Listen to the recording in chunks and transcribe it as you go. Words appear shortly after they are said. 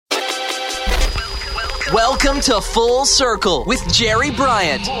Welcome to Full Circle with Jerry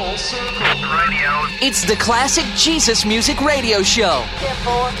Bryant. Full Circle Radio. It's the classic Jesus music radio show.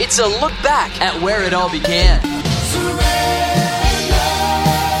 It's a look back at where it all began.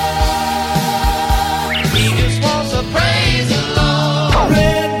 He just wants to praise the Lord.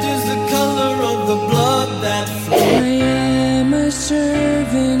 Red is the color of the blood that flows. I am a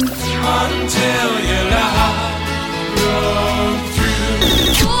servant Until your life runs through.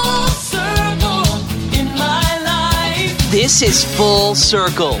 Full circle in my life. This is Full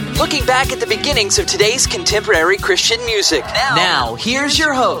Circle, looking back at the beginnings of today's contemporary Christian music. Now here's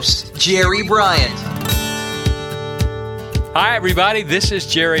your host, Jerry Bryant. Hi, everybody. This is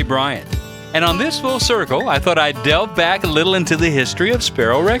Jerry Bryant. And on this Full Circle, I thought I'd delve back a little into the history of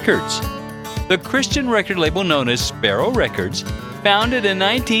Sparrow Records. The Christian record label known as Sparrow Records, founded in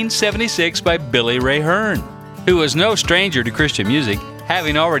 1976 by Billy Ray Hearn, who was no stranger to Christian music,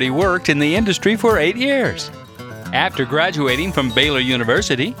 having already worked in the industry for 8 years. After graduating from Baylor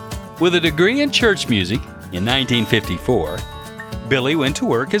University with a degree in church music in 1954, Billy went to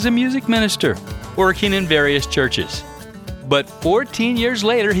work as a music minister, working in various churches. But 14 years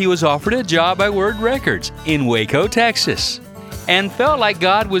later, he was offered a job by Word Records in Waco, Texas, and felt like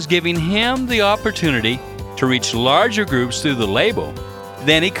God was giving him the opportunity to reach larger groups through the label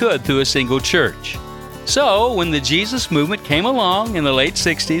than he could through a single church. So, when the Jesus movement came along in the late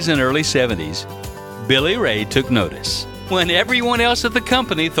 60s and early 70s, Billy Ray took notice, when everyone else at the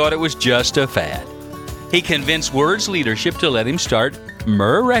company thought it was just a fad. He convinced Word's leadership to let him start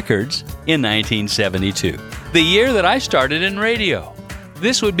Myrrh Records in 1972. The year that I started in radio.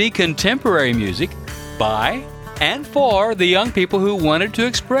 This would be contemporary music by and for the young people who wanted to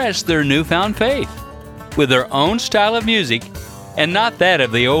express their newfound faith with their own style of music and not that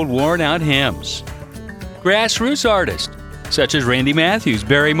of the old worn-out hymns. Grassroots artists such as Randy Matthews,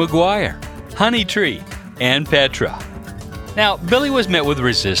 Barry Mcguire, Honey Tree, and Petra. Now, Billy was met with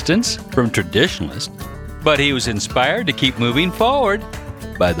resistance from traditionalists, but he was inspired to keep moving forward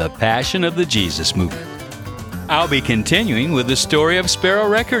by the passion of the Jesus movement. I'll be continuing with the story of Sparrow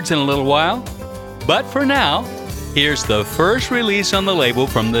Records in a little while. But for now, here's the first release on the label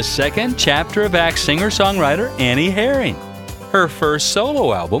from the second chapter of Acts singer-songwriter Annie Herring, her first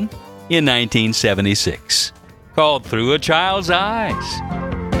solo album in 1976, called Through a Child's Eyes,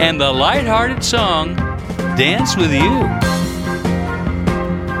 and the lighthearted song, Dance With You.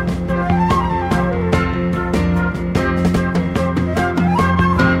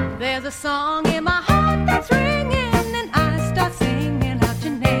 There's a song in my heart that's ringing, and I start singing out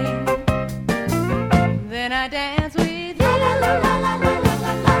your name. Then I dance with you,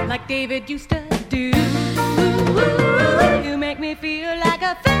 like David used to do. You make me feel like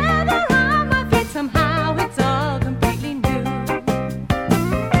a feather on my feet. Somehow it's all completely new.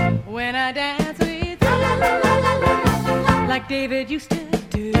 When I dance with you, like David used to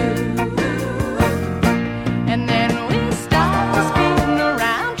do. And then we start to spin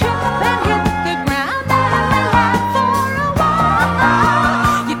around, trip and hit the ground, and we laugh for a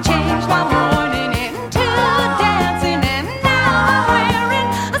while. You changed my morning into dancing, and now I'm wearing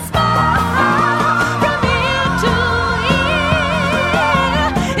a smile from ear to ear.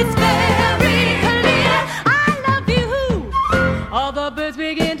 It's very clear I love you. All the birds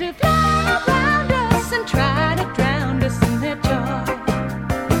begin to fly around us and try to drown us in their joy.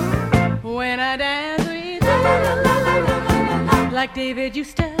 When I dance with you, like David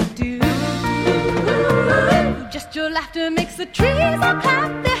used to do. Just your laughter makes the trees all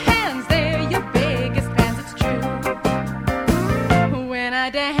clap their hands. They're your biggest fans, it's true. When I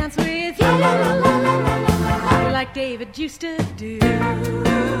dance with you, like David used to do.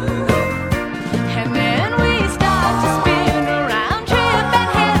 And then we start to spin around, trip and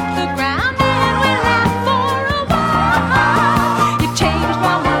hit the ground, and we laugh for a while. You changed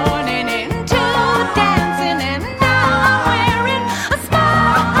my morning into dancing, and now I'm wearing a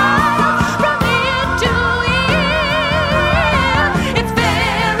smile from ear to ear. It's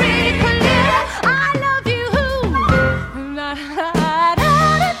very clear I love you. La da da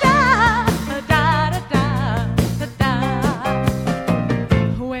da da da da da.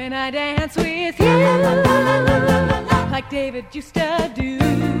 When I dance with you, like David used to do.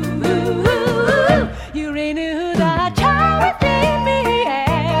 You renew the charm within me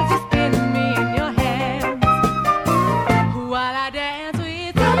as you spin me in your hands, while I dance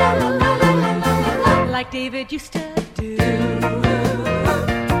with you, like David used to do.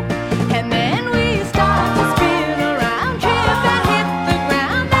 And then we start to spin around, trip and hit the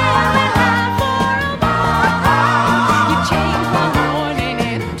ground, and we laugh for a while. You changed my morning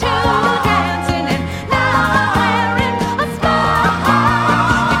into dancing, and now I'm wearing a smile.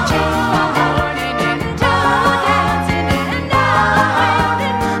 You changed my morning into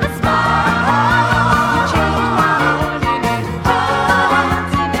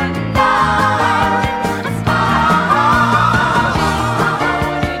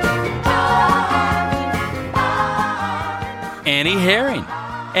Herring,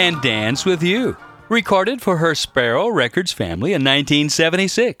 and Dance With You, recorded for her Sparrow Records family in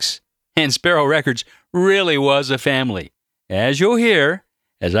 1976. And Sparrow Records really was a family, as you'll hear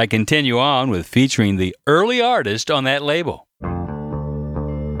as I continue on with featuring the early artist on that label.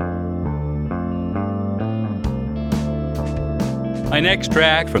 My next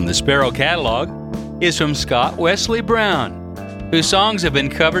track from the Sparrow catalog is from Scott Wesley Brown, whose songs have been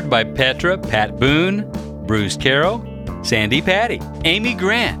covered by Petra, Pat Boone, Bruce Carroll, Sandy Patty, Amy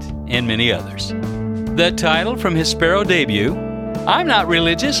Grant, and many others. The title from his Sparrow debut, I'm Not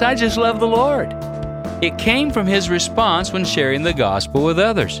Religious, I Just Love the Lord. It came from his response when sharing the gospel with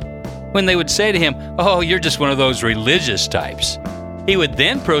others. When they would say to him, "Oh, you're just one of those religious types," he would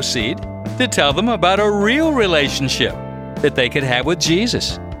then proceed to tell them about a real relationship that they could have with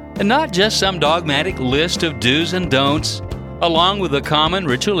Jesus, and not just some dogmatic list of do's and don'ts, along with the common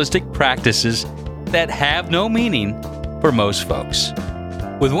ritualistic practices that have no meaning for most folks.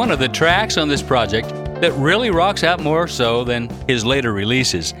 With one of the tracks on this project that really rocks out more so than his later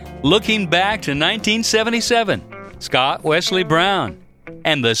releases, looking back to 1977, Scott Wesley Brown,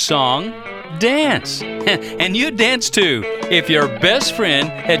 and the song Dance. And you'd dance too if your best friend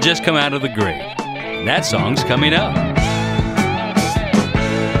had just come out of the grave. And that song's coming up.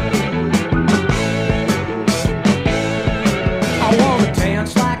 I wanna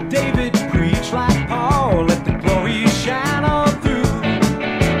dance like David, preach like Paul, let the glory shine all through.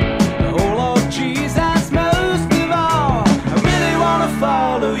 Oh Lord Jesus, most of all, I really wanna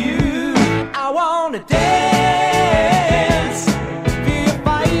follow you. I wanna dance, feel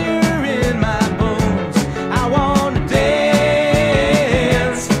fire in my bones. I wanna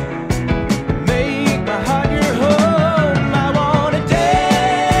dance, make my heart your home. I wanna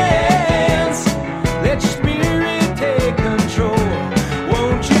dance, let your spirit take control.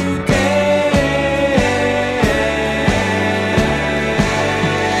 Won't you dance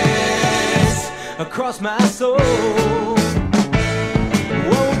across my soul?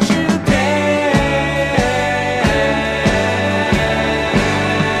 Won't you dance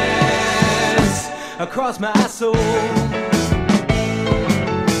across my soul?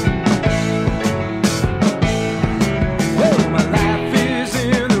 Well, my life is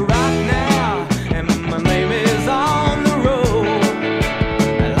in the rock now, and my name is on the road.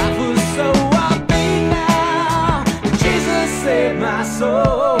 My life was so upbeat now, and Jesus saved my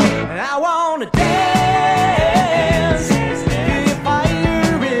soul. And I wanna dance, feel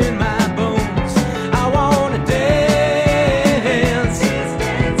fire in my bones. I wanna dance,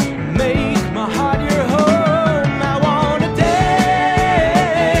 make my heart your home. I wanna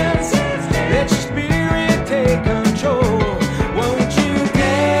dance, let your spirit take control. Won't you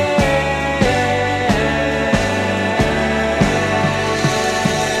dance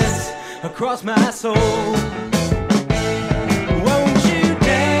across my soul? Won't you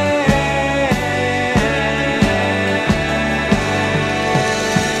dance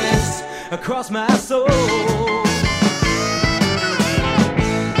across my soul?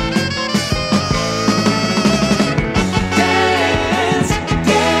 Dance, dance,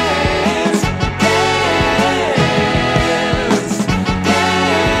 dance, dance,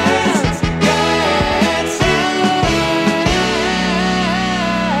 dance.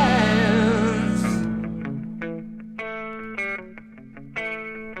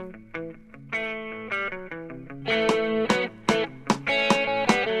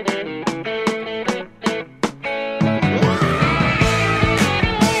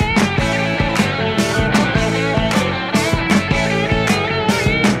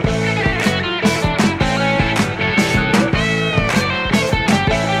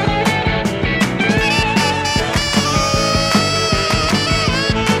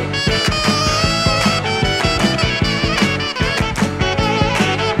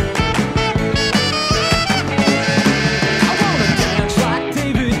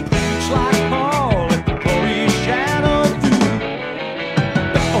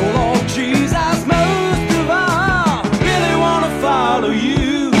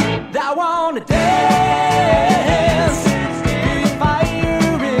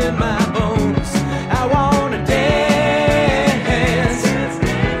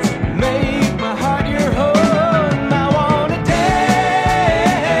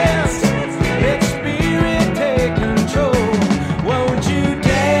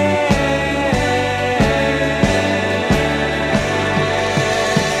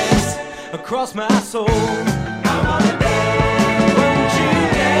 across my soul. I wanna dance. Won't you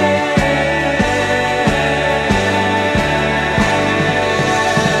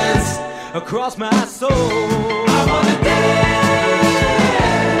dance across my soul? I wanna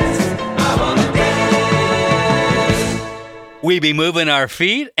dance. I wanna dance. We be moving our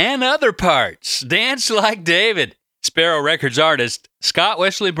feet and other parts. Dance like David. Sparrow Records artist Scott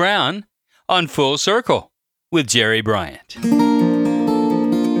Wesley Brown on Full Circle with Jerry Bryant.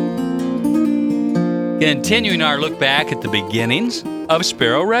 Continuing our look back at the beginnings of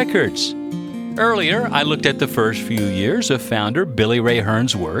Sparrow Records. Earlier, I looked at the first few years of founder Billy Ray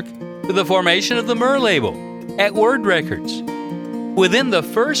Hearn's work with the formation of the Myrrh label at Word Records. Within the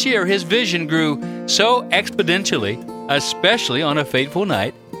first year, his vision grew so exponentially, especially on a fateful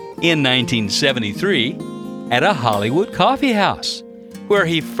night in 1973 at a Hollywood coffee house, where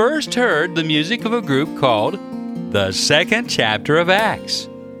he first heard the music of a group called The Second Chapter of Acts.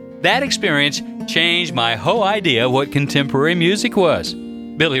 That experience changed my whole idea of what contemporary music was.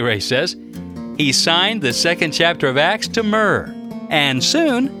 Billy Ray says he signed The Second Chapter of Acts to Myrrh, and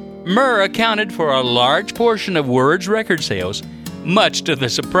soon Myrrh accounted for a large portion of Word's record sales, much to the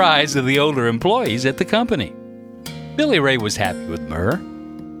surprise of the older employees at the company. Billy Ray was happy with Myrrh,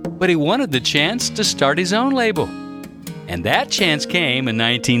 but he wanted the chance to start his own label. And that chance came in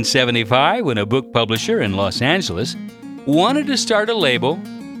 1975 when a book publisher in Los Angeles wanted to start a label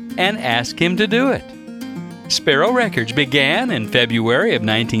and asked him to do it. Sparrow Records began in February of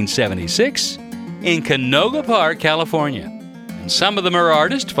 1976 in Canoga Park, California. And some of the Myrrh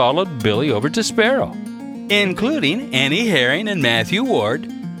artists followed Billy over to Sparrow, including Annie Herring and Matthew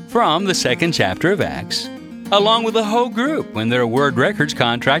Ward from The Second Chapter of Acts, along with the whole group when their Word Records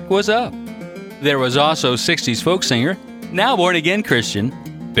contract was up. There was also 60s folk singer, now born-again Christian,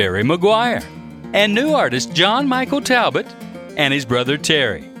 Barry Mcguire, and new artist John Michael Talbot and his brother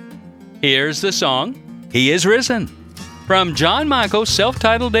Terry. Here's the song, He Is Risen, from John Michael's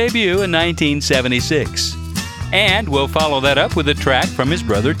self-titled debut in 1976. And we'll follow that up with a track from his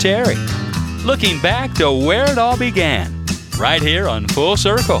brother Terry, looking back to where it all began, right here on Full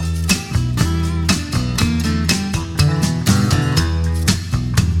Circle.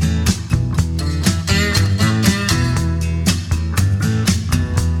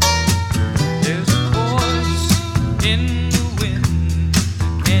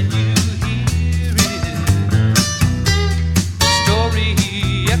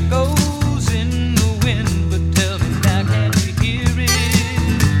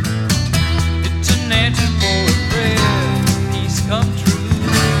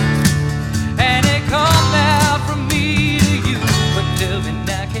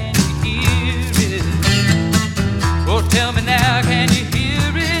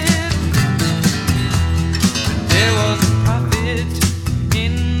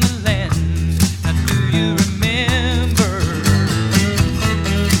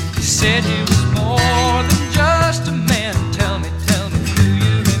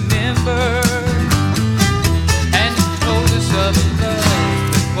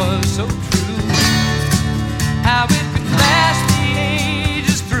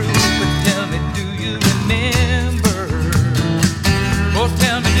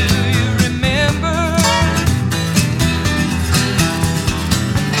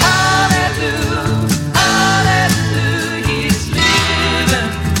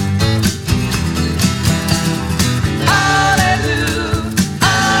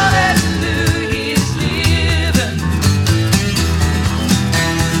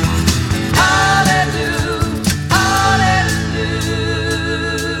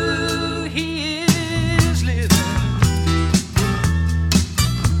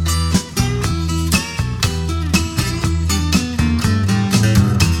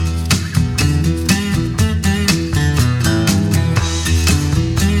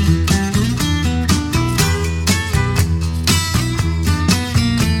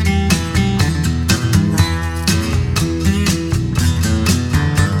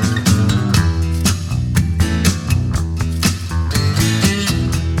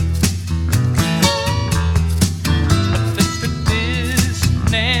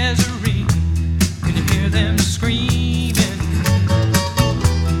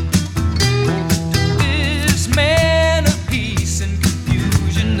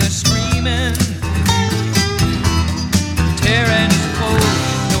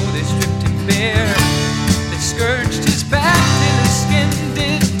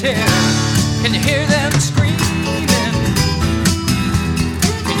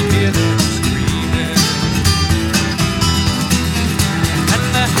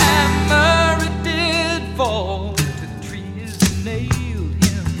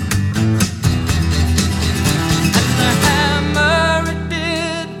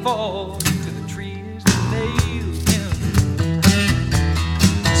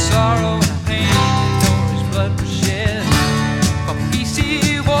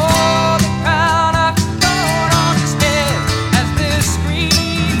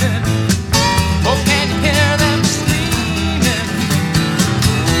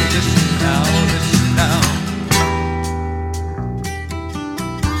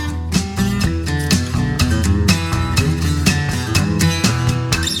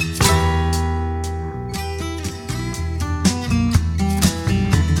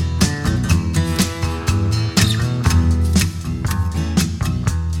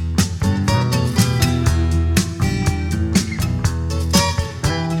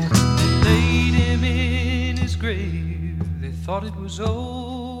 thought it was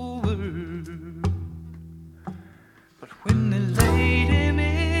over. But when they laid him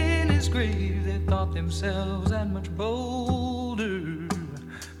in his grave, they thought themselves that much bolder.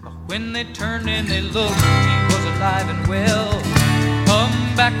 But when they turned and they looked, he was alive and well.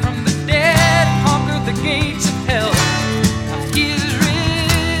 Come back from the dead, conquered the gates of hell. Now he is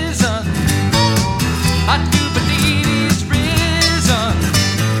risen. I do believe he's risen.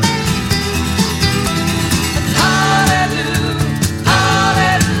 Hallelujah,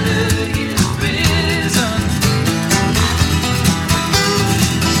 hallelujah, he's risen.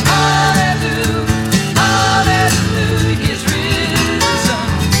 Hallelujah, hallelujah, he's risen.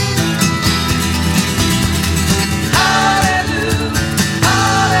 Hallelujah,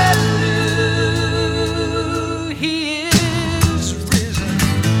 hallelujah, he is risen.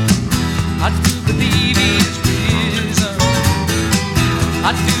 I do believe he is risen.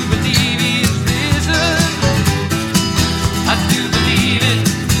 I do believe he is risen. I do believe it.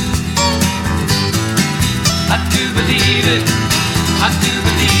 I do believe it. I do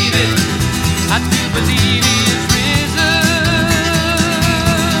believe it. I do believe he is risen.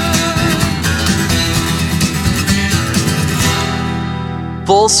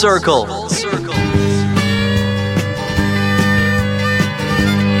 Full Circle.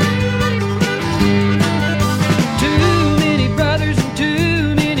 Too many brothers and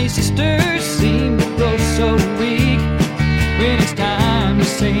too many sisters seem to grow so weak when it's time to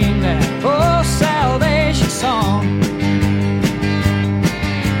sing that oh salvation song.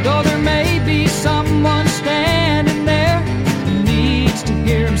 Though there may be someone standing there who needs to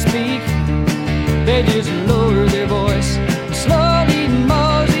hear him speak, they just lower their voice and slowly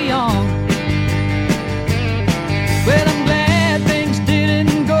mosey on. Well, I'm glad things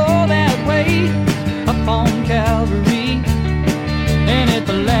didn't go that way up on Calvary. And at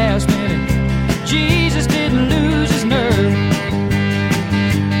the last minute, Jesus didn't lose his nerve.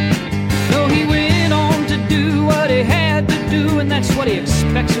 No, he went on to do what he had to do, and that's what he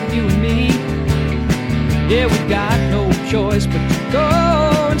expects of you and me. Yeah, we got no choice but to go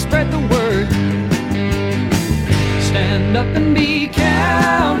and spread the word. Stand up and be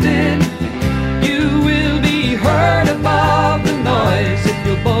counted. You will be heard above the noise if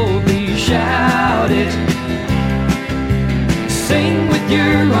you boldly shout it. Sing with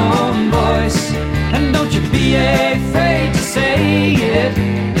your own voice, and don't you be afraid to say it.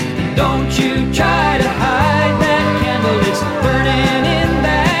 Don't you try to hide that candle, it's burning in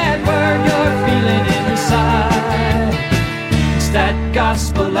that word you're feeling inside. It's that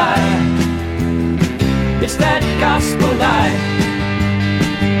gospel light. It's that gospel light.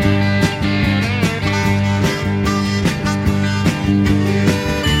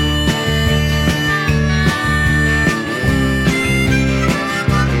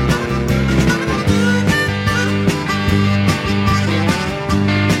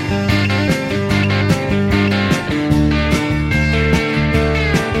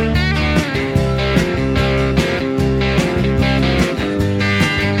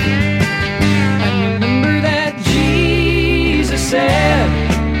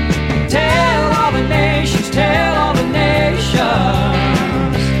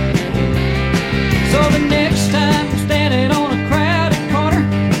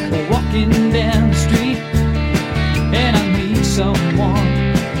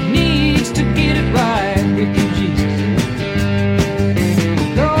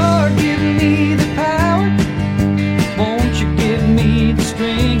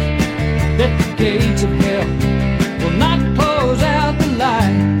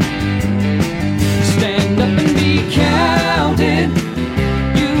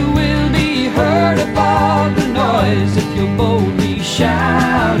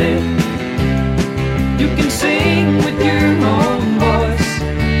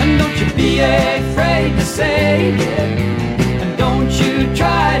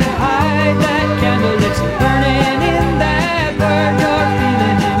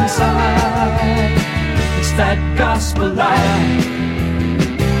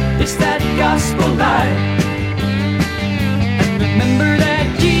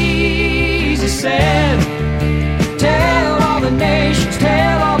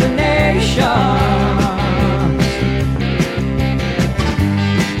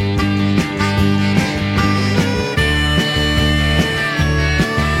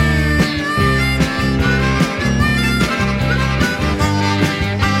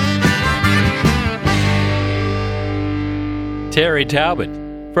 Talbot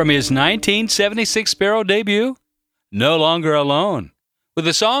from his 1976 Sparrow debut, No Longer Alone, with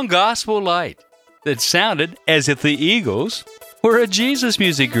the song Gospel Light that sounded as if the Eagles were a Jesus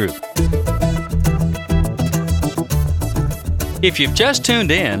music group. If you've just tuned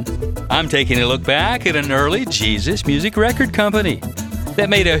in, I'm taking a look back at an early Jesus music record company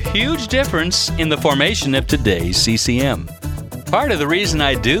that made a huge difference in the formation of today's CCM. Part of the reason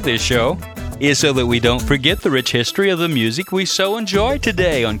I do this show is so that we don't forget the rich history of the music we so enjoy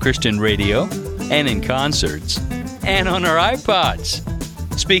today on Christian radio and in concerts and on our iPods.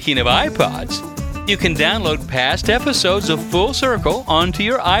 Speaking of iPods, you can download past episodes of Full Circle onto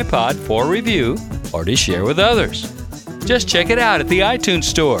your iPod for review or to share with others. Just check it out at the iTunes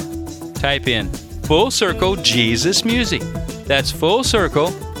Store. Type in Full Circle Jesus Music. That's Full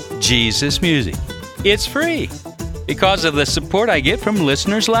Circle Jesus Music. It's free because of the support I get from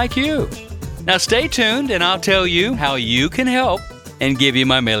listeners like you. Now stay tuned and I'll tell you how you can help and give you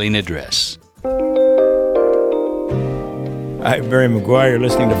my mailing address. Hi, Barry Mcguire. You're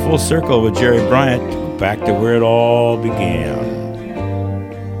listening to Full Circle with Jerry Bryant. Back to where it all began.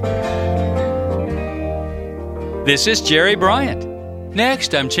 This is Jerry Bryant.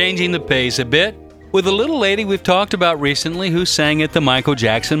 Next, I'm changing the pace a bit with a little lady we've talked about recently who sang at the Michael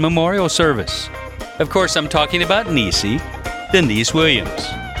Jackson Memorial Service. Of course, I'm talking about Deniece Williams.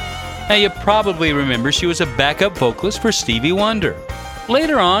 Now, you probably remember she was a backup vocalist for Stevie Wonder.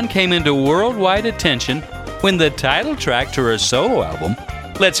 Later on, came into worldwide attention when the title track to her solo album,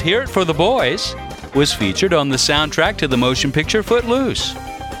 Let's Hear It for the Boys, was featured on the soundtrack to the motion picture Footloose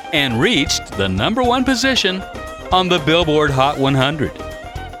and reached the #1 position on the Billboard Hot 100.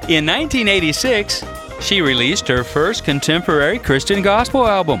 In 1986, she released her first contemporary Christian gospel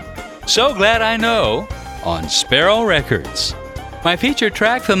album, So Glad I Know, on Sparrow Records. My featured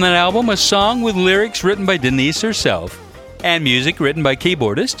track from that album, a song with lyrics written by Deniece herself and music written by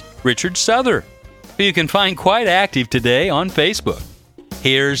keyboardist Richard Souther, who you can find quite active today on Facebook.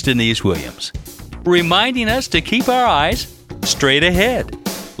 Here's Deniece Williams, reminding us to keep our eyes straight ahead,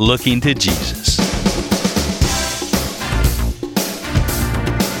 looking to Jesus.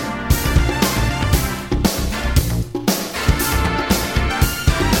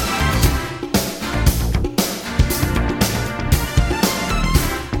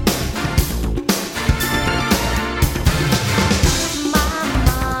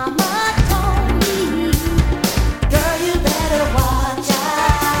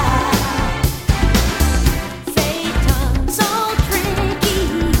 Satan's so tricky.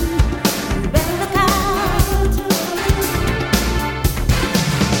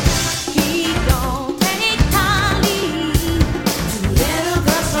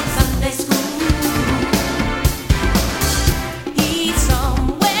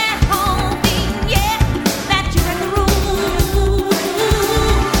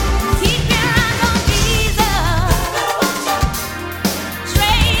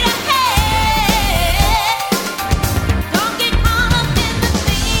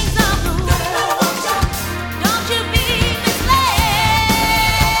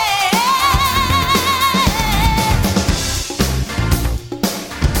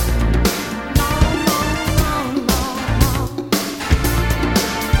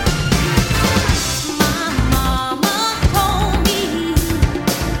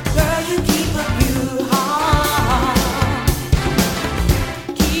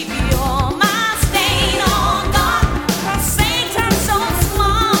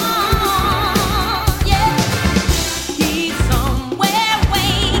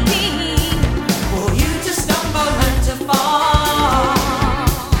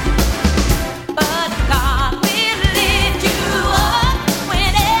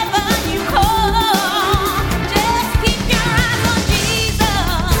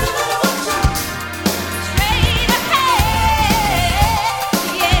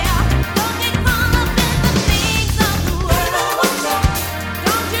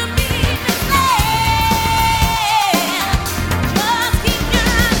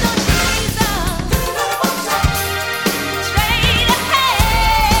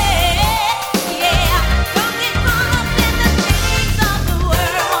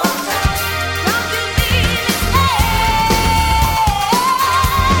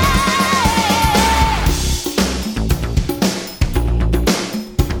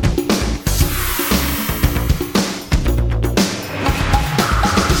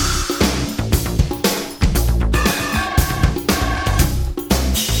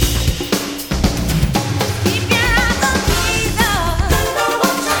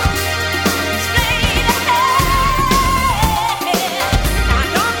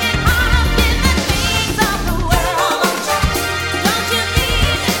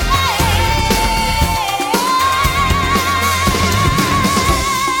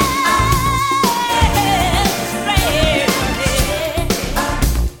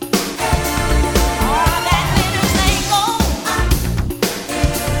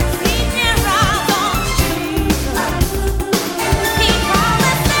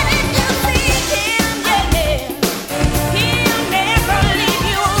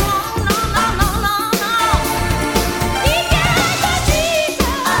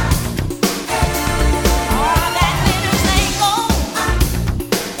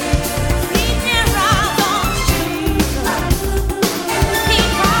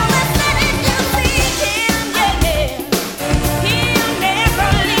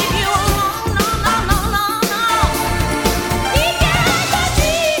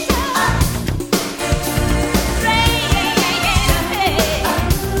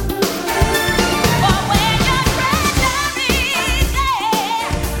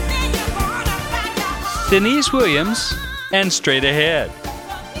 Deniece Williams, and Straight Ahead.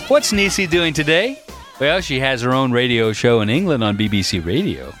 What's Deniece doing today? Well, she has her own radio show in England on BBC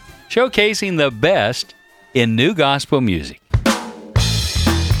Radio, showcasing the best in new gospel music.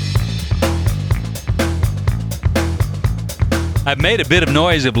 I've made a bit of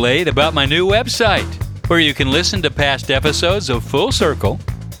noise of late about my new website, where you can listen to past episodes of Full Circle,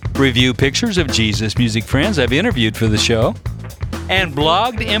 review pictures of Jesus music friends I've interviewed for the show, and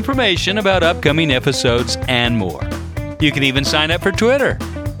blogged information about upcoming episodes and more. You can even sign up for Twitter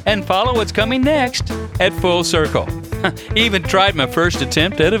and follow what's coming next at Full Circle. Even tried my first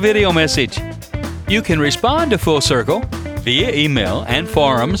attempt at a video message. You can respond to Full Circle via email and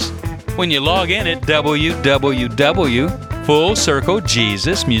forums when you log in at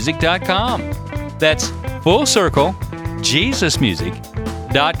www.fullcirclejesusmusic.com. That's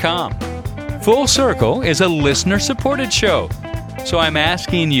fullcirclejesusmusic.com. Full Circle is a listener-supported show, so I'm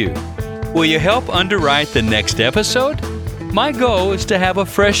asking you, will you help underwrite the next episode? My goal is to have a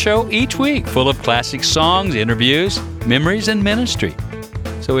fresh show each week full of classic songs, interviews, memories, and ministry.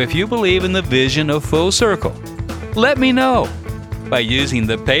 So if you believe in the vision of Full Circle, let me know by using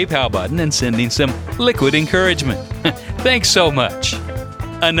the PayPal button and sending some liquid encouragement. Thanks so much.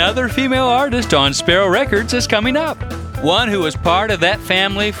 Another female artist on Sparrow Records is coming up. One who was part of that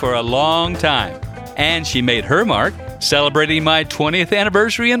family for a long time. And she made her mark celebrating my 20th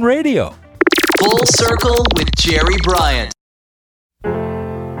anniversary in radio. Full Circle with Jerry Bryant.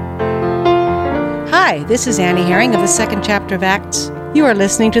 Hi, this is Annie Herring of the second chapter of Acts. You are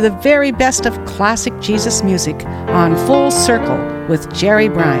listening to the very best of classic Jesus music on Full Circle with Jerry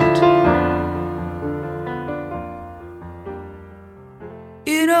Bryant.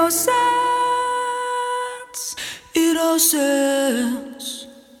 Innocence, innocence,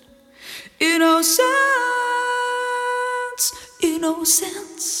 innocence, innocence,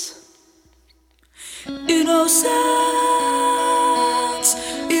 innocence, innocence,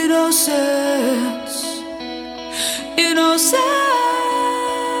 innocence, innocence.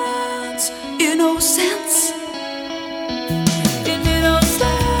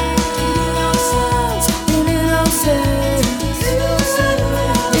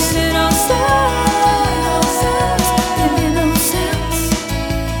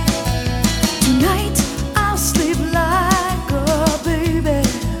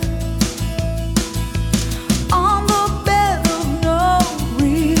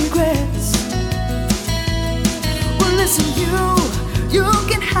 You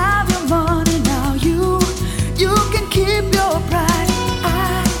can have your money now. You can keep your pride.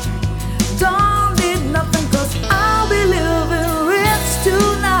 I don't need nothing, 'cause I'll be living rich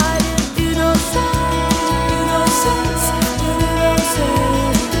tonight in innocence, innocence, innocence,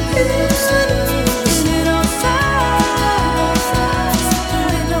 innocence,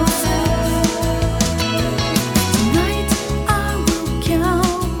 innocence. Tonight I will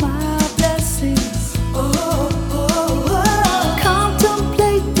count my blessings.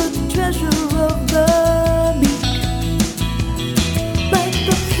 Contemplate the treasure of the meek, like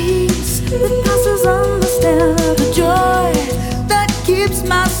the peace that passes understanding, the joy that keeps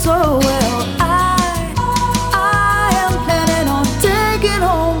my soul well. I am planning on taking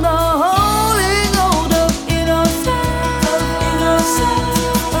home the holy gold of innocence, of innocence,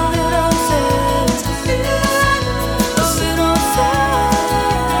 of innocence, of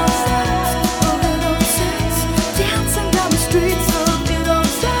innocence, of innocence, dancing down the streets of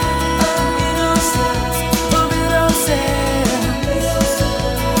innocence, of innocence, of innocence,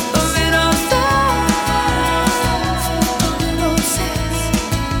 of innocence, of innocence.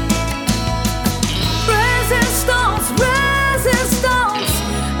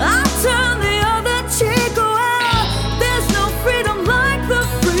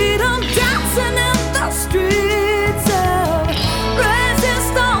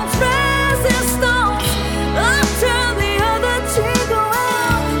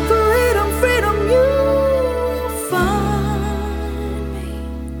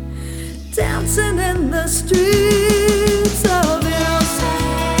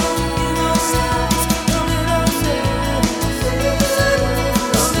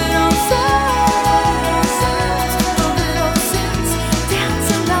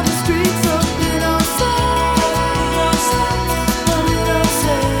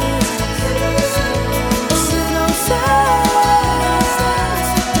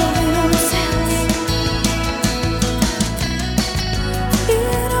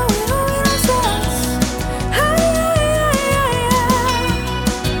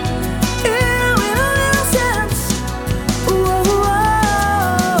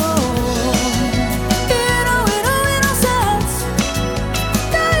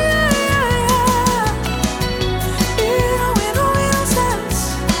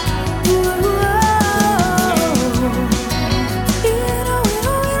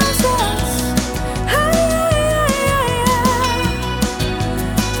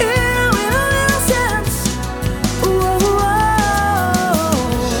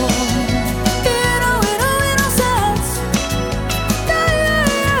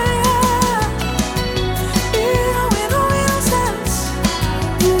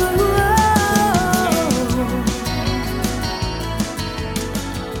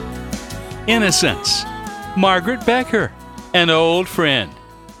 Innocence, Margaret Becker, an old friend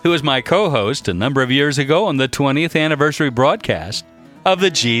who was my co-host a number of years ago on the 20th anniversary broadcast of the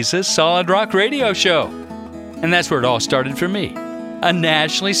Jesus Solid Rock radio show. And that's where it all started for me. A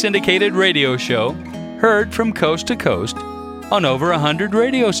nationally syndicated radio show heard from coast to coast on over 100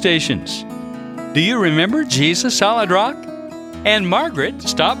 radio stations. Do you remember Jesus Solid Rock? And Margaret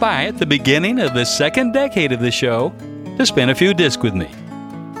stopped by at the beginning of the second decade of the show to spin a few discs with me.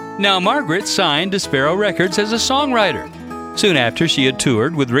 Now, Margaret signed to Sparrow Records as a songwriter soon after she had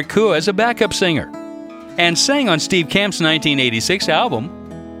toured with Rick Kua as a backup singer and sang on Steve Kemp's 1986 album,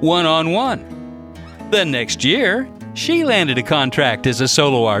 One on One. The next year, she landed a contract as a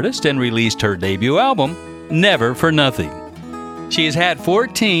solo artist and released her debut album, Never for Nothing. She has had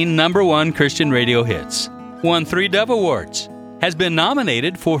 14 number one Christian radio hits, won 3 Dove Awards, has been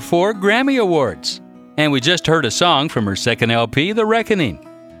nominated for 4 Grammy Awards, and we just heard a song from her second LP, The Reckoning,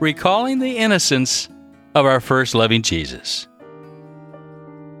 recalling the innocence of our first loving Jesus.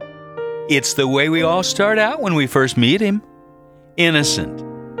 It's the way we all start out when we first meet Him, innocent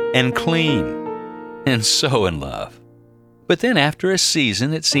and clean and so in love. But then after a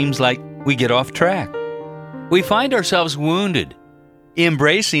season, it seems like we get off track. We find ourselves wounded,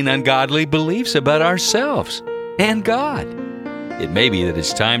 embracing ungodly beliefs about ourselves and God. It may be that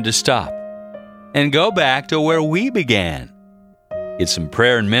it's time to stop and go back to where we began. It's some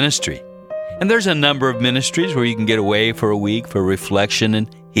prayer and ministry. And there's a number of ministries where you can get away for a week for reflection and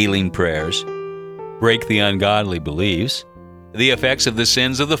healing prayers. Break the ungodly beliefs, the effects of the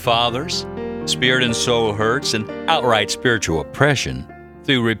sins of the fathers, spirit and soul hurts, and outright spiritual oppression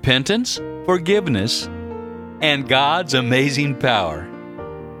through repentance, forgiveness, and God's amazing power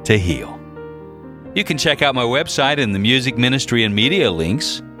to heal. You can check out my website in the music, ministry, and media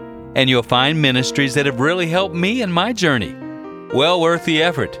links, and you'll find ministries that have really helped me in my journey. Well worth the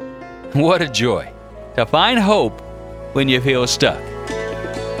effort. What a joy to find hope when you feel stuck.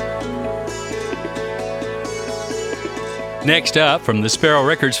 Next up, from the Sparrow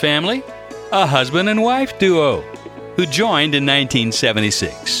Records family, a husband and wife duo who joined in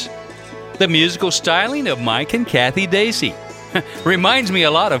 1976. The musical styling of Mike and Kathie Deasy reminds me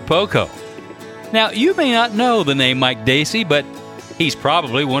a lot of Poco. Now, you may not know the name Mike Deasy, but he's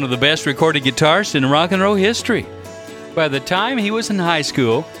probably one of the best recorded guitarists in rock and roll history. By the time he was in high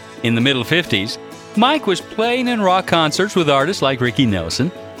school, in the middle 50s, Mike was playing in rock concerts with artists like Ricky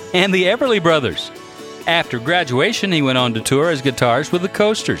Nelson and the Everly Brothers. After graduation, he went on to tour as guitarist with the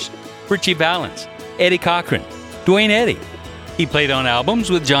Coasters, Richie Valens, Eddie Cochran, Duane Eddy. He played on albums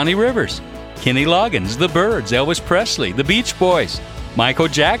with Johnny Rivers, Kenny Loggins, The Byrds, Elvis Presley, The Beach Boys, Michael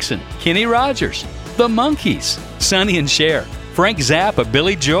Jackson, Kenny Rogers, The Monkees, Sonny and Cher, Frank Zappa,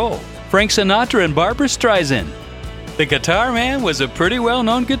 Billy Joel, Frank Sinatra, and Barbra Streisand. The guitar man was a pretty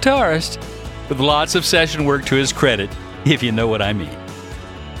well-known guitarist with lots of session work to his credit, if you know what I mean.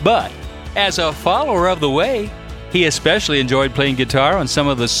 But as a follower of the way, he especially enjoyed playing guitar on some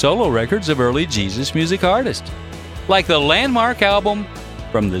of the solo records of early Jesus music artists, like the landmark album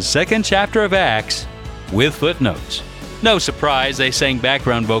From the Second Chapter of Acts with Footnotes. No surprise they sang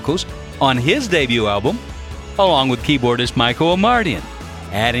background vocals on his debut album, along with keyboardist Michael Omardian,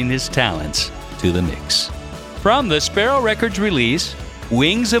 adding his talents to the mix. From the Sparrow Records release,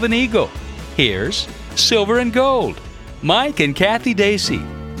 Wings of an Eagle, here's Silver and Gold. Mike and Kathie Deasy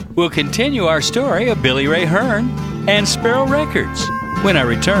will continue our story of Billy Ray Hearn and Sparrow Records when I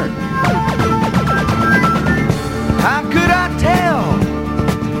return. How could I tell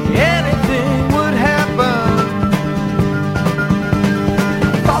anything would happen?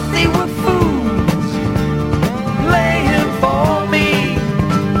 Thought they were fools laying for me,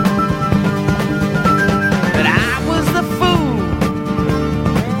 but I was the fool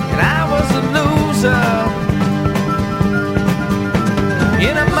and I was the loser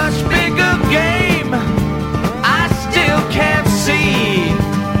in a much bigger game I still can't see.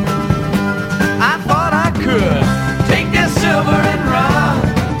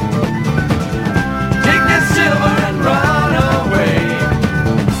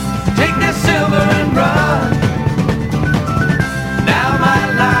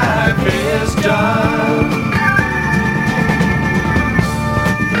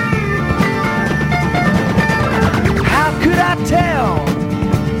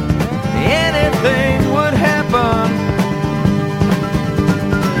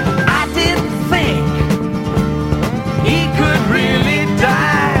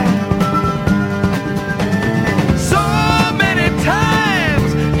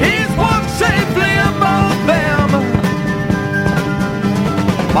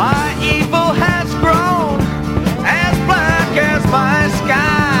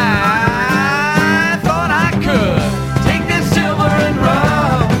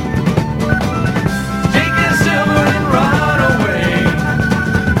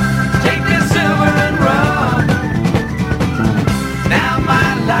 my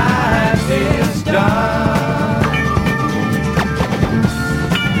life is done.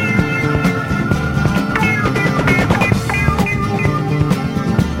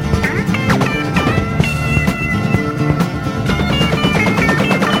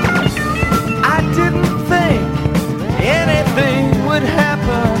 Would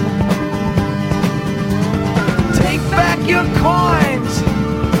happen. Take back your coins,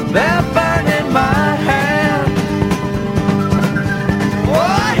 they're burning my hand.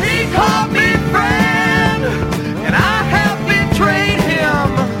 Oh, he called me friend, and I have betrayed him.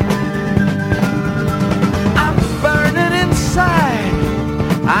 I'm burning inside,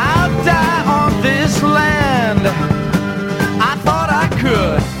 I'll die on this land. I thought I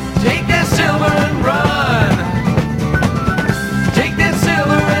could take that silver and run.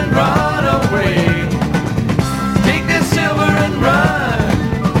 Run away. Take that silver and run.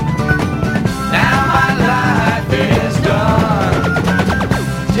 Now my life is done.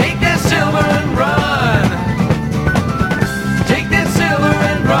 Take that silver and run. Take that silver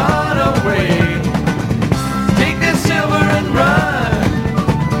and run away. Take that silver and run.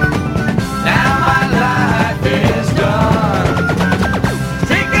 Now my life is done.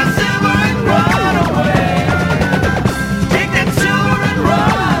 Take that silver and run away. Take that silver and run.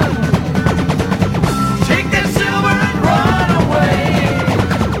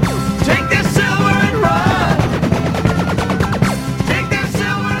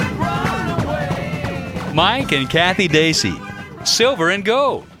 Mike and Kathie Deasy, Silver and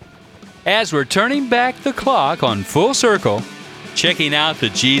Gold. As we're turning back the clock on Full Circle, checking out the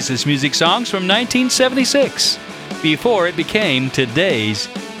Jesus music songs from 1976, before it became today's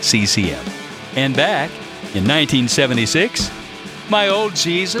CCM. And back in 1976, my old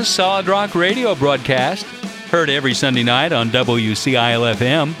Jesus solid rock radio broadcast, heard every Sunday night on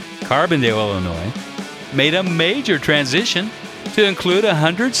WCIL-FM, Carbondale, Illinois, made a major transition to include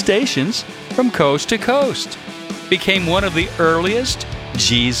 100 stations from coast to coast. Became one of the earliest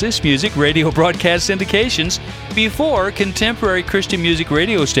Jesus music radio broadcast syndications before contemporary Christian music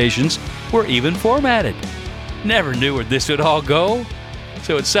radio stations were even formatted. Never knew where this would all go,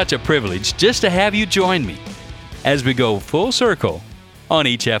 so it's such a privilege just to have you join me as we go full circle on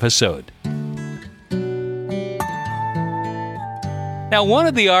each episode. Now, one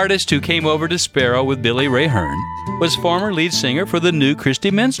of the artists who came over to Sparrow with Billy Ray Hearn was former lead singer for the New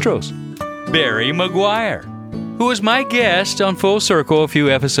Christy Minstrels, Barry Mcguire, who was my guest on Full Circle a few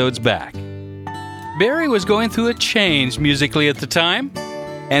episodes back. Barry was going through a change musically at the time,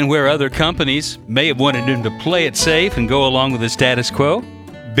 and where other companies may have wanted him to play it safe and go along with the status quo,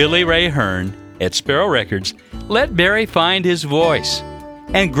 Billy Ray Hearn at Sparrow Records let Barry find his voice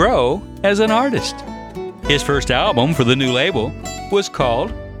and grow as an artist. His first album for the new label was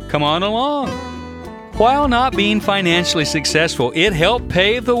called Come On Along. While not being financially successful, it helped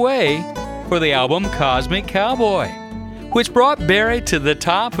pave the way for the album Cosmic Cowboy, which brought Barry to the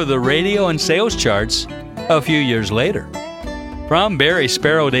top of the radio and sales charts a few years later. From Barry's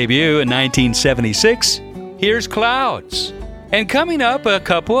Sparrow debut in 1976, here's Clouds. And coming up, a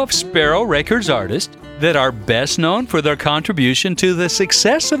couple of Sparrow Records artists that are best known for their contribution to the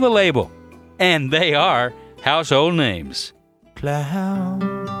success of the label. And they are household names. Clouds,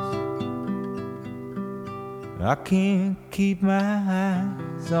 I can't keep my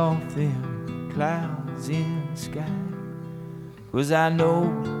eyes off them clouds in the sky, 'cause I know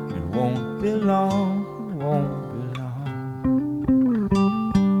it won't be long, won't be long.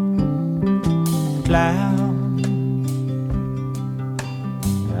 Clouds,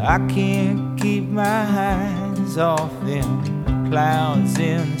 I can't keep my eyes off them clouds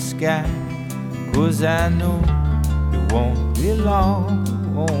in the sky, 'cause I know it won't be long,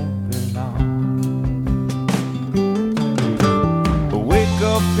 won't be long. I wake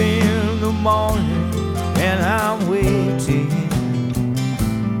up in the morning and I'm waiting.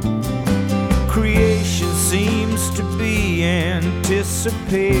 Creation seems to be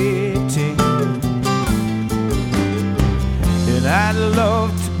anticipating, and I'd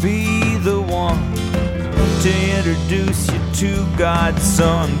love to be the one to introduce you to God's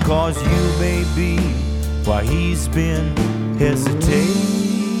Son, 'cause you may be why he's been hesitating.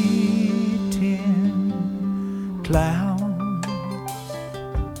 Clouds,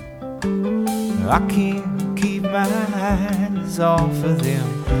 I can't keep my eyes off of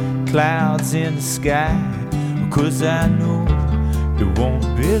them clouds in the sky, 'cause I know it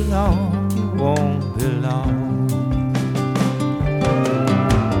won't be long, won't be long.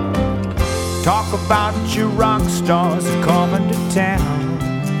 Talk about your rock stars coming to town.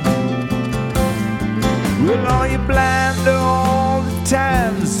 Well, are you blind to all the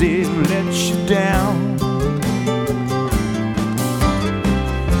times they've let you down?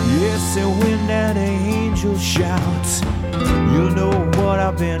 say when that angel shouts, you'll know what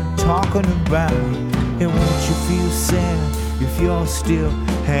I've been talking about. And won't you feel sad if you're still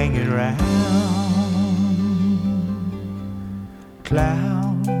hanging around?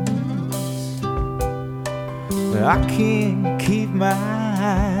 Clouds, I can't keep my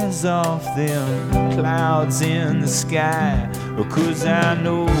eyes off them clouds in the sky, because I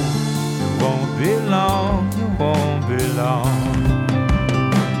know it won't be long, it won't be long.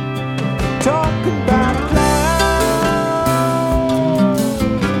 Talking about clouds.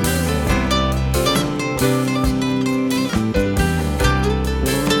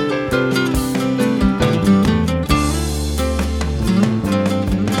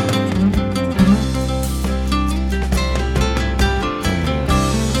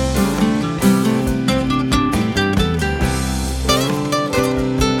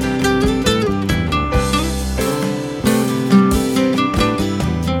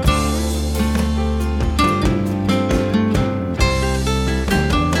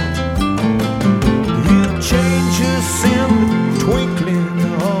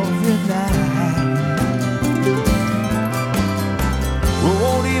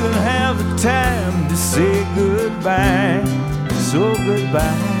 So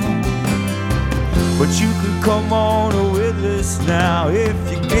goodbye, but you can come on with us now if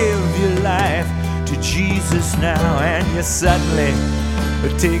you give your life to Jesus now, and you suddenly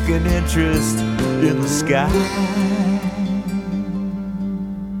take an interest in the sky.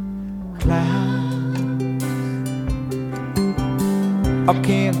 Clouds, I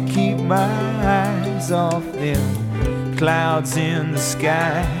can't keep my eyes off them clouds in the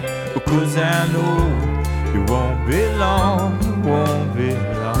sky, because I know it won't be long, it won't be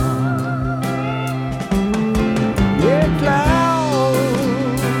long. Yeah,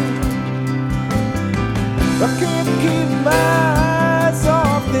 clouds, I can't keep my eyes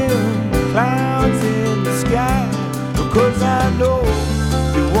off them clouds in the sky, because I know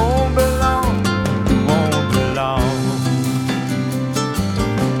it won't be long, it won't be long.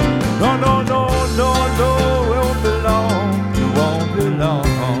 No, no, no, no, no, it won't be long, it won't be long.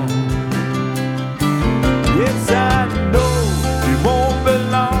 Yes, I know it won't be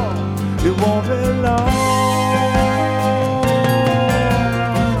long, it won't be long.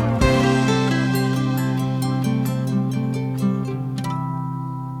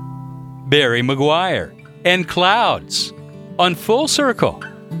 Barry Mcguire and Clouds on Full Circle,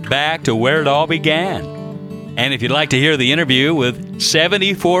 back to where it all began. And if you'd like to hear the interview with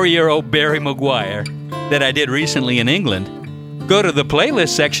 74-year-old Barry Mcguire that I did recently in England, go to the playlist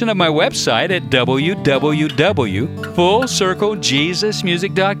section of my website at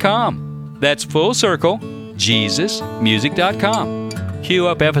www.fullcirclejesusmusic.com. That's fullcirclejesusmusic.com. Cue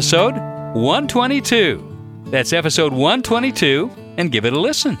up episode 122. That's episode 122, and give it a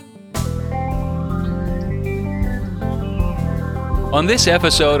listen. On this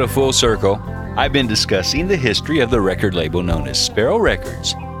episode of Full Circle, I've been discussing the history of the record label known as Sparrow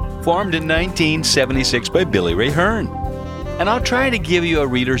Records, formed in 1976 by Billy Ray Hearn. And I'll try to give you a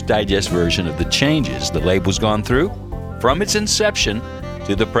Reader's Digest version of the changes the label's gone through from its inception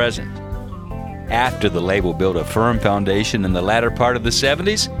to the present. After the label built a firm foundation in the latter part of the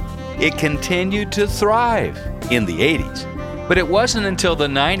 70s, it continued to thrive in the 80s. But it wasn't until the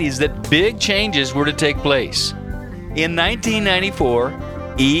 90s that big changes were to take place. In 1994,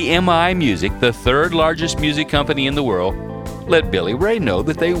 EMI Music, the third largest music company in the world, let Billy Ray know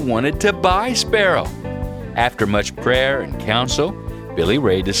that they wanted to buy Sparrow. After much prayer and counsel, Billy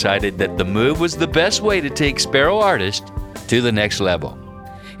Ray decided that the move was the best way to take Sparrow artists to the next level.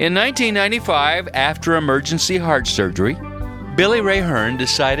 In 1995, after emergency heart surgery, Billy Ray Hearn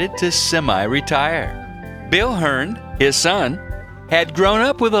decided to semi-retire. Bill Hearn, his son, had grown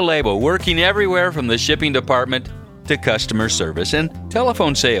up with the label, working everywhere from the shipping department to customer service and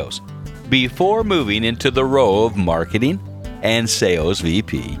telephone sales, before moving into the role of marketing and sales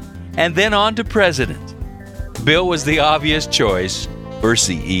VP, and then on to president. Bill was the obvious choice for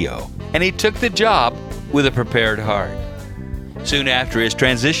CEO, and he took the job with a prepared heart. Soon after his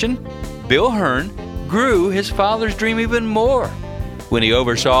transition, Bill Hearn grew his father's dream even more when he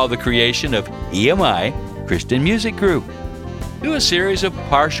oversaw the creation of EMI Christian Music Group. Through a series of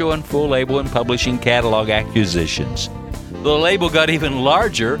partial and full label and publishing catalog acquisitions, the label got even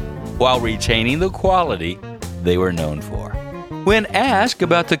larger while retaining the quality they were known for. When asked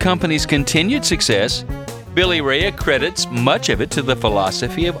about the company's continued success, Billy Ray accredits much of it to the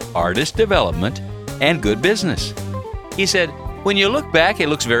philosophy of artist development and good business. He said, "When you look back, it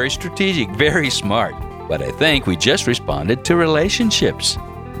looks very strategic, very smart, but I think we just responded to relationships."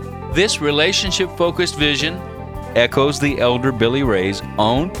 This relationship-focused vision echoes the elder Billy Ray's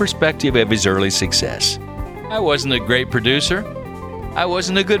own perspective of his early success. I wasn't a great producer. I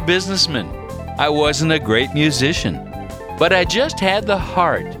wasn't a good businessman. I wasn't a great musician. But I just had the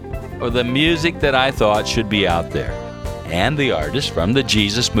heart for the music that I thought should be out there. And the artist from the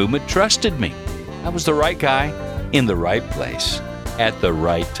Jesus movement trusted me. I was the right guy in the right place at the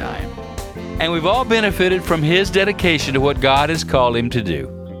right time. And we've all benefited from his dedication to what God has called him to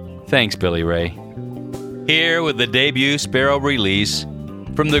do. Thanks, Billy Ray. Here with the debut Sparrow release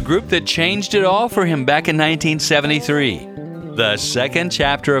from the group that changed it all for him back in 1973, the second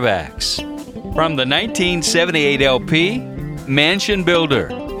chapter of Acts. From the 1978 LP, Mansion Builder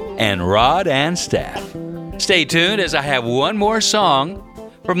and Rod and Staff. Stay tuned as I have one more song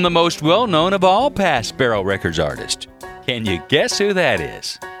from the most well-known of all past Sparrow Records artists. Can you guess who that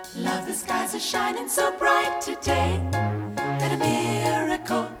is? Love, the skies are shining so bright today that a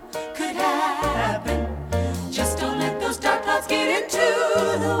miracle could happen. Just don't let those dark clouds get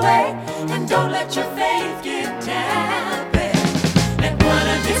into the way, and don't let your faith get dampened. Let one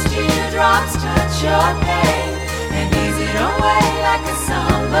of his teardrops touch your pain and ease it away like a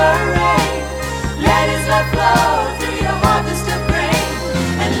summer rain. Let his love flow through your harvest of grain,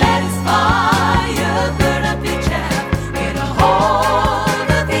 and let his fire burn up your chaff. Get a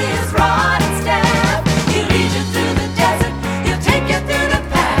hold of his rod and staff. He'll lead you through the desert, he'll take you through the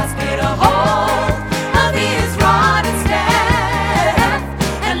pass. Get a hold of his rod and staff,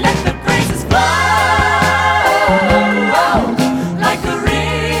 and let the praises flow like a river.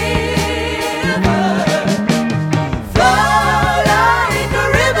 Flow like a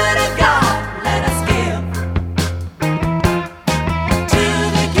river to God. Let us give to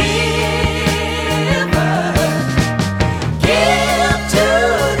the giver. Give to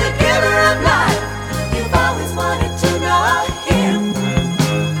the giver of life. You've always wanted to know him,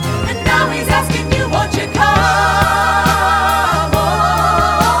 and now he's asking you, won't you come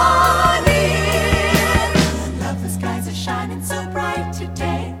on in? Love, the skies are shining so bright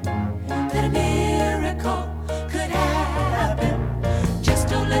today that a miracle could happen. Just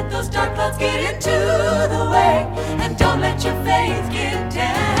don't let those dark clouds get into the way, and don't let your faith get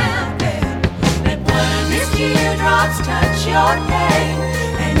dampened. Let one of his teardrops touch your pain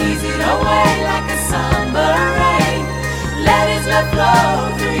and ease it away like a summer rain. Let his love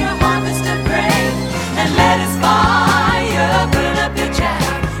flow through your harvest of grain, and let his fire burn up your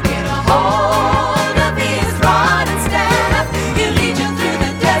chaff. Get a hold of his rod and staff. He'll lead you through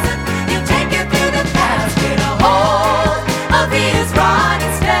the desert, he'll take you through the pass. Get a hold of his rod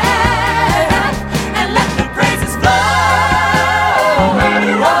and staff, and let the praises flow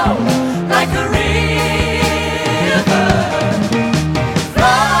like a river. Flow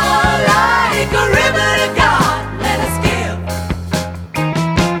like a river to God. Let us give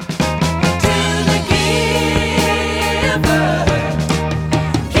to the giver.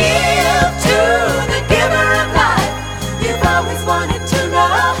 Give to the giver of life. You've always wanted to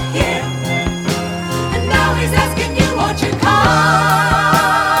know him, and now he's asking you, won't you come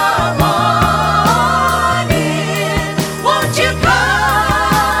on in? Won't you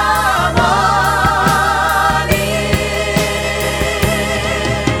come on in?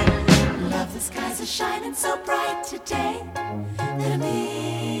 Love, the skies are shining so bright today that a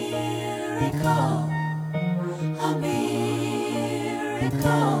miracle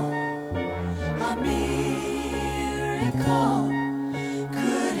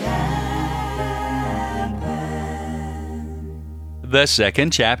could happen. The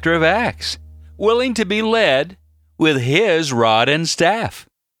second chapter of Acts. Willing to be led with his rod and staff.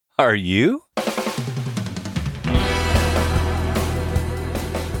 Are you?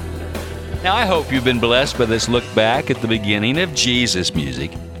 Now, I hope you've been blessed by this look back at the beginning of Jesus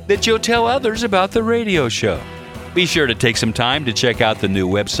music, that you'll tell others about the radio show. Be sure to take some time to check out the new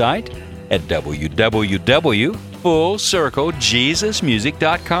website at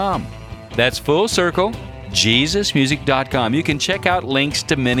www.fullcirclejesusmusic.com. That's fullcirclejesusmusic.com. You can check out links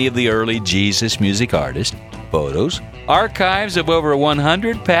to many of the early Jesus music artists, photos, archives of over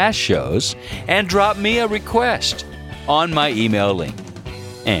 100 past shows, and drop me a request on my email link.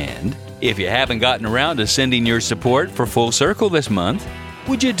 And if you haven't gotten around to sending your support for Full Circle this month,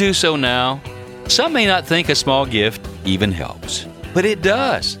 would you do so now? Some may not think a small gift even helps, but it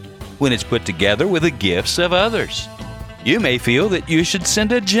does when it's put together with the gifts of others. You may feel that you should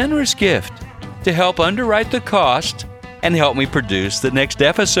send a generous gift to help underwrite the cost and help me produce the next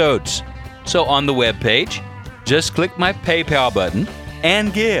episodes. So on the webpage, just click my PayPal button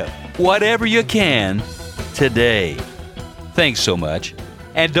and give whatever you can today. Thanks so much,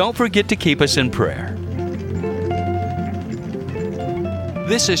 and don't forget to keep us in prayer.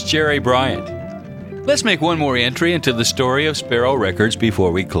 This is Jerry Bryant. Let's make one more entry into the story of Sparrow Records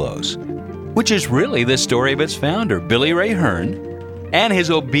before we close, which is really the story of its founder, Billy Ray Hearn, and his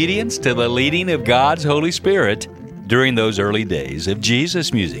obedience to the leading of God's Holy Spirit during those early days of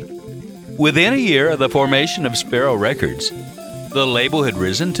Jesus music. Within a year of the formation of Sparrow Records, the label had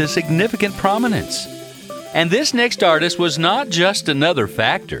risen to significant prominence. And this next artist was not just another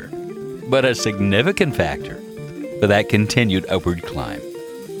factor, but a significant factor for that continued upward climb.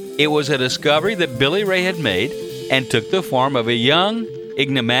 It was a discovery that Billy Ray had made and took the form of a young,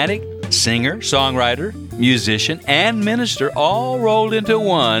 enigmatic singer, songwriter, musician, and minister, all rolled into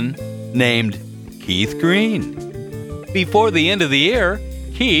one, named Keith Green. Before the end of the year,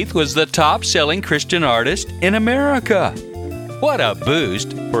 Keith was the top-selling Christian artist in America. What a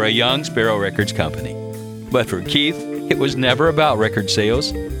boost for a young Sparrow Records company. But for Keith, it was never about record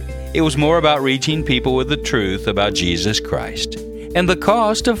sales. It was more about reaching people with the truth about Jesus Christ and the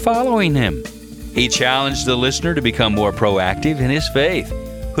cost of following Him. He challenged the listener to become more proactive in his faith,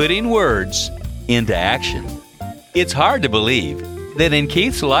 putting words into action. It's hard to believe that in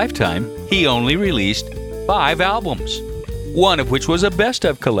Keith's lifetime, he only released 5 albums, one of which was a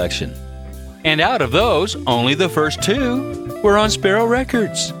best-of collection. And out of those, only the first 2 were on Sparrow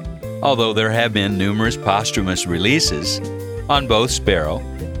Records, although there have been numerous posthumous releases on both Sparrow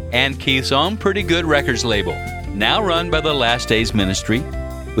and Keith's own Pretty Good Records label, now run by the Last Days Ministry,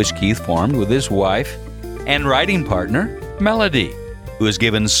 which Keith formed with his wife and writing partner, Melody, who is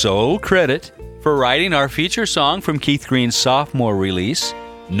given sole credit for writing our feature song from Keith Green's sophomore release,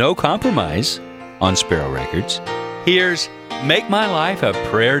 No Compromise, on Sparrow Records. Here's Make My Life a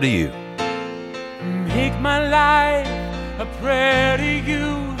Prayer to You. Make my life a prayer to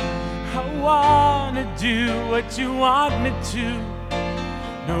you. I wanna do what you want me to.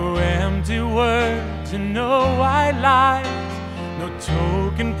 No empty words and no white lies, no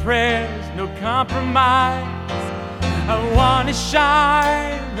token prayers, no compromise. I wanna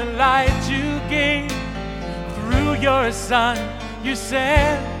shine the light you gave through your Son you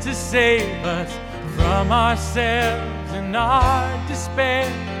sent to save us from ourselves and our despair.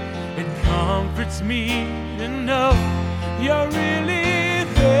 It comforts me to know you're really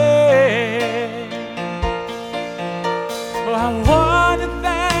there. Oh, I want to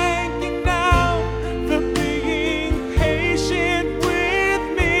thank you now for being patient with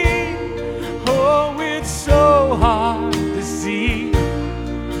me. Oh, it's so hard to see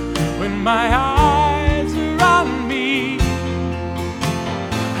when my eyes are on me.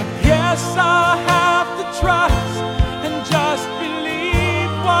 I guess I'll have to trust and just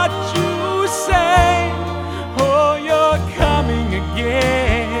believe what you say. Oh, you're coming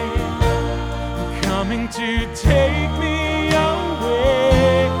again, coming to take me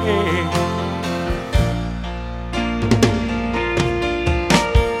away.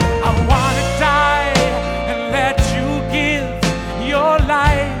 I wanna die and let you give your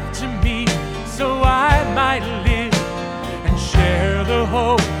life to me, so I might live and share the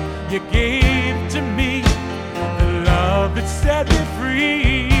hope you gave to me, the love that set me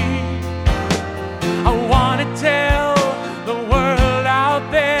free. I wanna tell the world out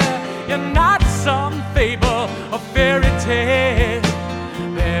there you're not some fable or fairy tale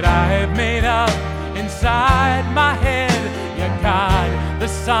that I've made up inside my head. You're God, the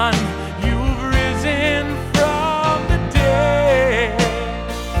Son, you've risen from the dead.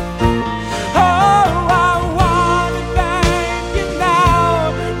 Oh, I wanna thank you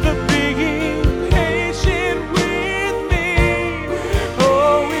now for being patient with me.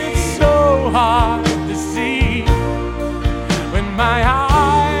 Oh, it's so hard to see when my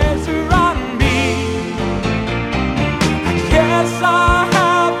eyes are on me. I guess I'll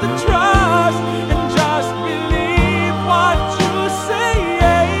have to trust and just believe what you say.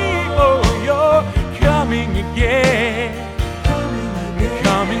 Oh, you're coming again,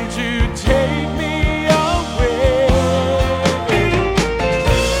 coming to take me away.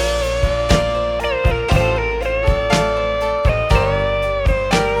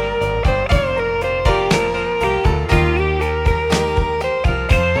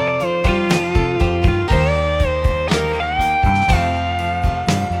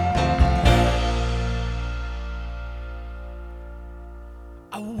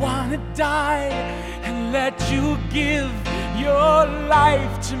 I wanna die and let you give your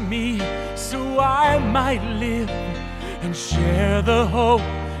life to me, so I might live and share the hope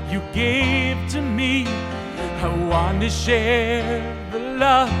you gave to me. I want to share the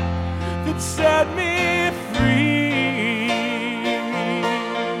love that set me free.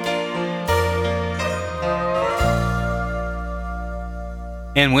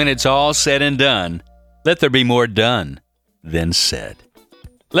 And when it's all said and done, let there be more done than said.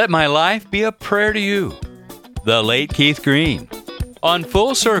 Let my life be a prayer to you. The late Keith Green. On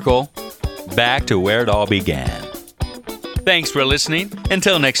Full Circle, back to where it all began. Thanks for listening.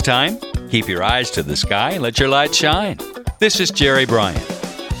 Until next time, keep your eyes to the sky and let your light shine. This is Jerry Bryant.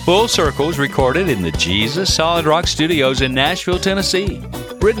 Full Circle is recorded in the Jesus Solid Rock Studios in Nashville, Tennessee.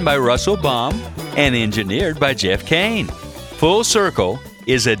 Written by Russell Baum and engineered by Jeff Kane. Full Circle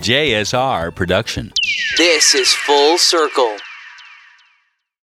is a JSR production. This is Full Circle.